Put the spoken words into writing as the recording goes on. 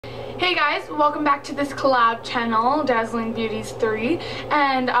Hey guys, welcome back to this collab channel, Dazzling Beauties 3,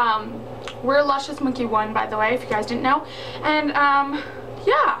 and we're Luscious Monkey 1, by the way, if you guys didn't know. And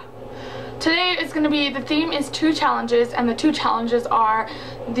yeah, today is going to be, the theme is 2 challenges, and the 2 challenges are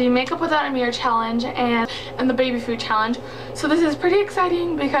the Makeup Without a Mirror challenge and the Babyfood challenge. So this is pretty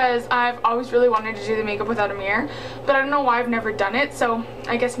exciting because I've always really wanted to do the Makeup Without a Mirror, but I don't know why I've never done it, so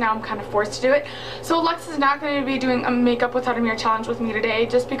I guess now I'm kind of forced to do it. So Lex is not going to be doing a Makeup Without a Mirror challenge with me today,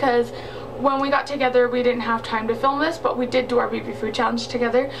 just because when we got together we didn't have time to film this, but we did do our Babyfood challenge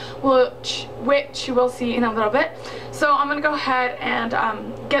together, which you will see in a little bit. So I'm going to go ahead and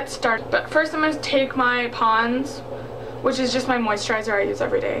get started. But first I'm going to take my Pond's, which is just my moisturizer I use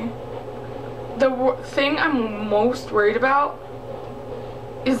every day. The thing I'm most worried about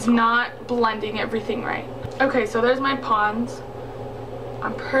is not blending everything right. Okay, so there's my Pond's.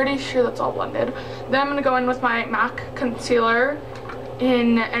 I'm pretty sure that's all blended. Then I'm going to go in with my MAC concealer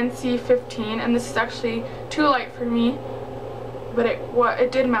in NC15, and this is actually too light for me, but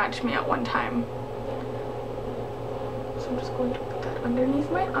it did match me at one time. So I'm just going to put that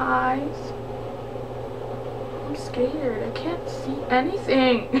underneath my eyes. I'm scared, I can't see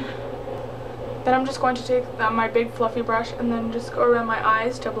anything. Then I'm just going to take my big fluffy brush and then just go around my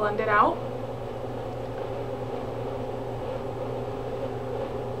eyes to blend it out.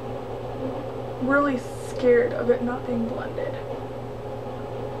 Really scared of it not being blended.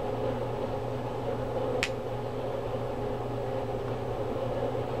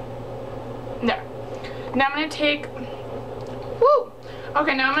 There. Now I'm going to take,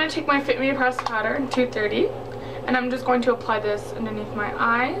 okay, now I'm going to take my Fit Me pressed powder in 230, and I'm just going to apply this underneath my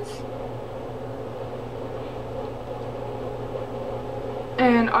eyes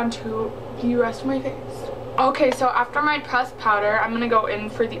and onto the rest of my face. Okay, so after my pressed powder, I'm going to go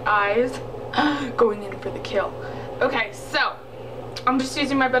in for the eyes. Going in for the kill. Okay, so I'm just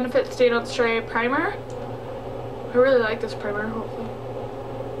using my Benefit Stay Don't Stray primer. I really like this primer, hopefully.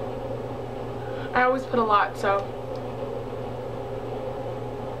 I always put a lot, so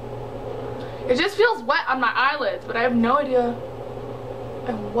it just feels wet on my eyelids, but I have no idea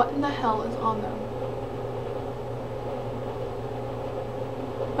and what in the hell is on them.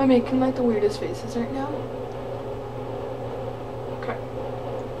 I'm making like the weirdest faces right now. Okay.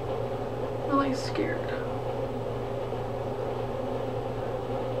 Really scared.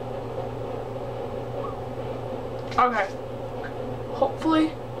 Okay.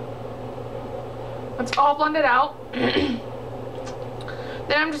 Hopefully it's all blended out. Then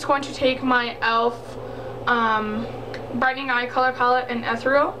I'm just going to take my e.l.f. Brightening Eye Color Palette in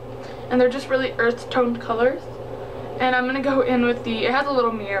Ethereal, and they're just really earth toned colors. And I'm gonna go in with the, it has a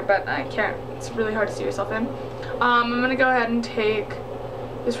little mirror, but I can't, it's really hard to see yourself in. I'm gonna go ahead and take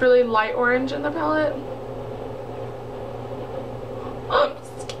this really light orange in the palette.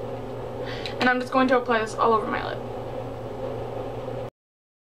 And I'm just going to apply this all over my lid.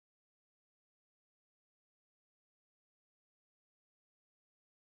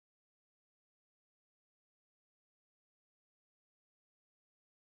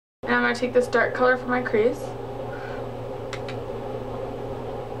 And I'm going to take this dark color for my crease.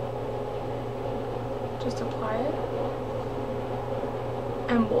 Just apply it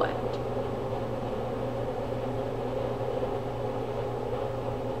and blend.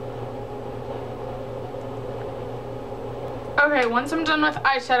 Okay, once I'm done with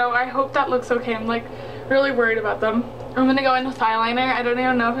eyeshadow, I hope that looks okay. I'm like really worried about them. I'm going to go in with eyeliner. I don't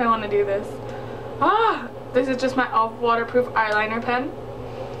even know if I want to do this. This is just my e.l.f. waterproof eyeliner pen.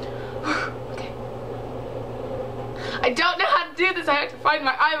 Okay. I don't know how to do this. I have to find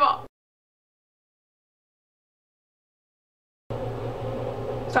my eyeball.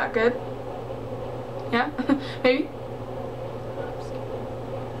 Is that good? Yeah? Maybe?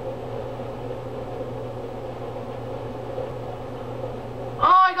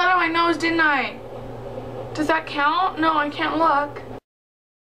 Oh, I got it on my nose, didn't I? Does that count? No, I can't look.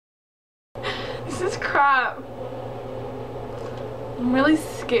 This is crap. I'm really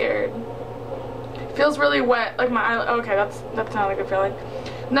scared. It feels really wet, like my eye. Okay, that's not a good feeling.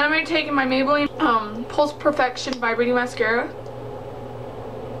 And then I'm going to take my Maybelline Pulse Perfection Vibrating Mascara.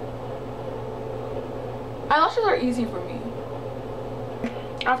 Eyelashes are easy for me.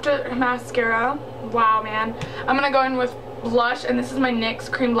 After mascara, wow man, I'm going to go in with blush, and this is my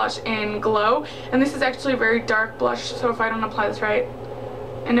NYX Cream Blush in Glow. And this is actually a very dark blush, so if I don't apply this right,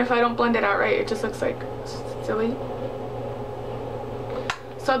 and if I don't blend it out right, it just looks like silly.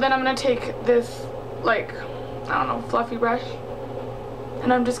 So then I'm going to take this, like, I don't know, fluffy brush,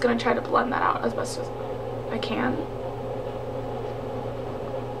 and I'm just going to try to blend that out as best as I can.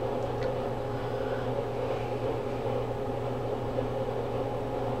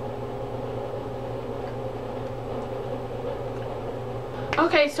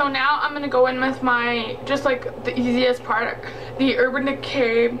 Okay, so now I'm gonna go in with my, just like the easiest part, the Urban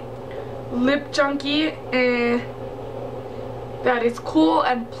Decay Lip Junkie, that is Cool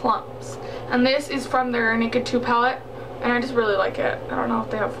and Plumps. And this is from their Naked 2 palette, and I just really like it. I don't know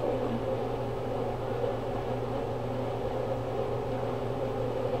if they have full one.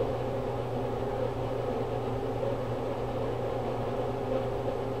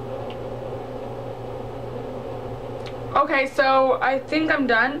 Okay, so I think I'm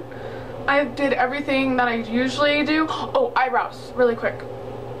done. I did everything that I usually do. Oh, eyebrows, really quick.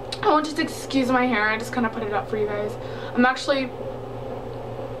 I won't just excuse my hair, I just kind of put it up for you guys. I'm actually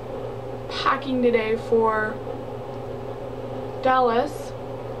packing today for Dallas.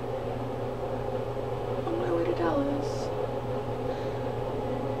 On my way to Dallas.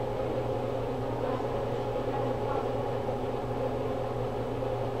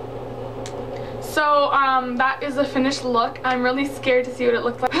 So, that is the finished look. I'm really scared to see what it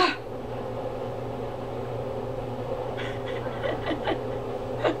looks like.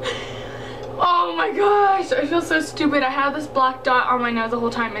 Oh my gosh, I feel so stupid. I had this black dot on my nose the whole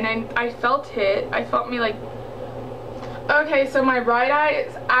time, and I felt it. I felt me like... Okay, so my right eye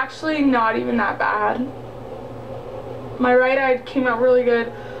is actually not even that bad. My right eye came out really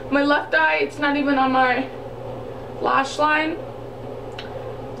good. My left eye, it's not even on my lash line.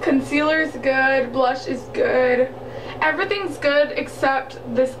 Concealer is good, blush is good. Everything's good except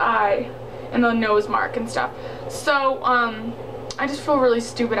this eye and the nose mark and stuff. So, I just feel really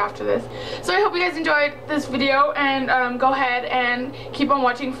stupid after this. So I hope you guys enjoyed this video, and go ahead and keep on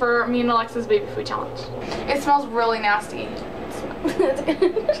watching for me and Alexa's baby food challenge. It smells really nasty.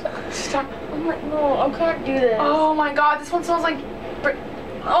 Stop. I'm like, no, I can't do this. Oh my god, this one smells like...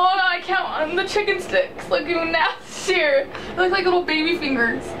 Oh no, I can't. The chicken sticks look even nastier. They look like little baby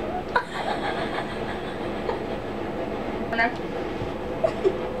fingers.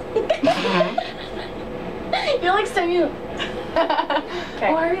 You're like so mute. Okay.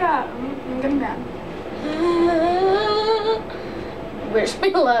 Where are you at? I'm getting mad. Wish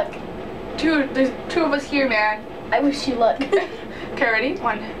me luck. Dude, there's two of us here, man. I wish you luck. Okay, ready?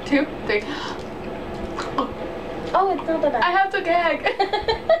 1, 2, 3. Oh, it's not that bad. I have to gag.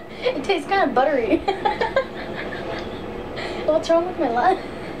 It tastes kind of buttery. What's wrong with my lung?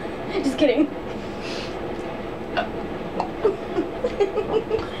 Just kidding.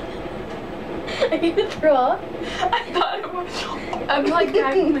 Are you gonna throw up? I thought it was... I'm like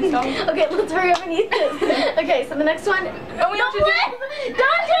gagging myself. Okay, let's hurry up and eat this. Okay, so the next one... Oh, we have to do...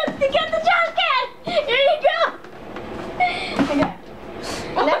 Don't just get the trash can! Here you go! Okay.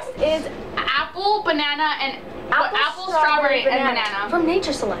 Next is apple, banana, and... Apple, strawberry, and banana. From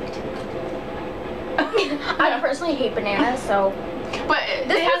Nature Select. I personally hate bananas, so... But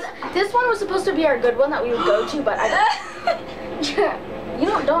this one was supposed to be our good one that we would go to, but I... You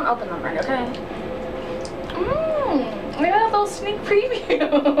don't open them right, okay? We got a little sneak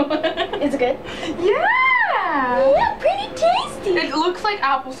preview. Is it good? Yeah! Yeah, pretty tasty. It looks like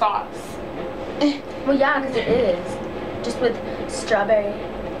applesauce. Well, yeah, because it is. Just with strawberry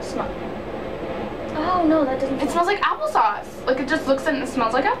smell. Oh, no, that doesn't... It smells like applesauce. Like, it just looks and it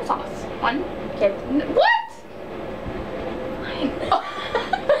smells like applesauce. 1. Okay. What?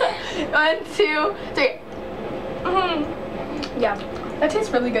 1, 2, 3. Yeah. That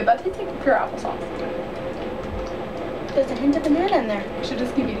tastes really good. That tastes like pure applesauce. There's a hint of banana in there. I should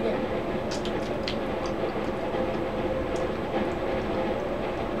just keep eating it.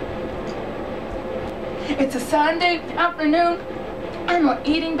 It's a Sunday afternoon, and we're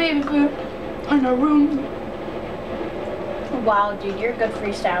eating baby food in a room. Wow, dude, you're a good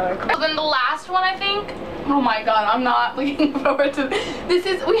freestyler. So then the last one, I think. Oh my god, I'm not looking forward to this.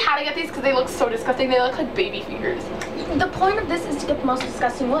 We had to get these because they look so disgusting. They look like baby fingers. The point of this is to get the most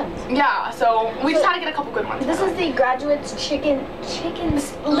disgusting ones. Yeah, so we just had to get a couple good ones. This is the Graduates chicken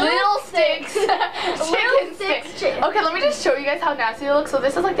little sticks. Chicken sticks. Okay, let me just show you guys how nasty they look. So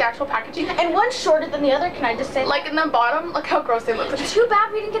this is like the actual packaging. And one's shorter than the other, can I just say? Like in the bottom, look how gross they look. Too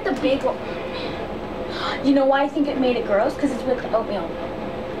bad we didn't get the big one. You know why I think it made it gross? Because it's with oatmeal.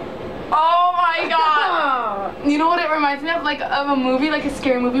 Oh my god. You know what it reminds me of? Like of a movie, like a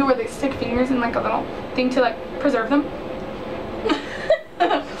scary movie where they stick fingers in like a little thing to like preserve them.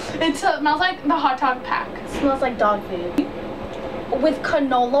 It smells like the hot dog pack. It smells like dog food. With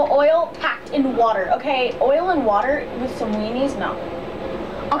canola oil packed in water. Okay, oil and water with some weenies? No.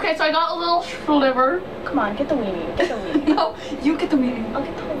 Okay, so I got a little sliver. Come on, get the weenie. Get the weenie. No, you get the weenie. I'll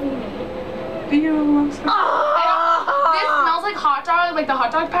get the weenie. You. This smells like hot dog, like the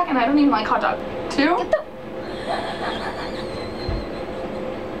hot dog pack, and I don't even like hot dog. 2? Get the...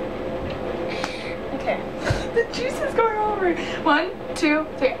 Okay. The juice is going all over. 1, 2,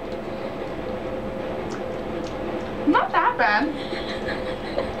 3. Not that bad.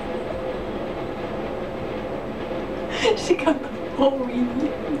 She got the whole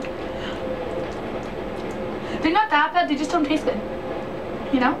weenie. They're not that bad, they just don't taste good.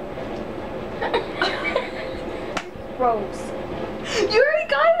 You know? Gross. You already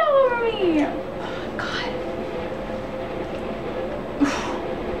got it all over me. God.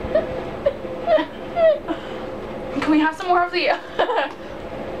 Can we have some more of the...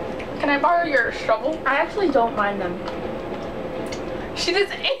 Can I borrow your shovel? I actually don't mind them. She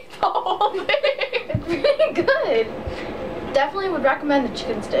just ate the whole thing. It's really good. Definitely would recommend the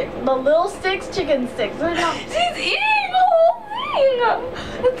chicken sticks. The little sticks chicken sticks. They're not... She's eating the whole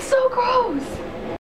thing. It's so gross.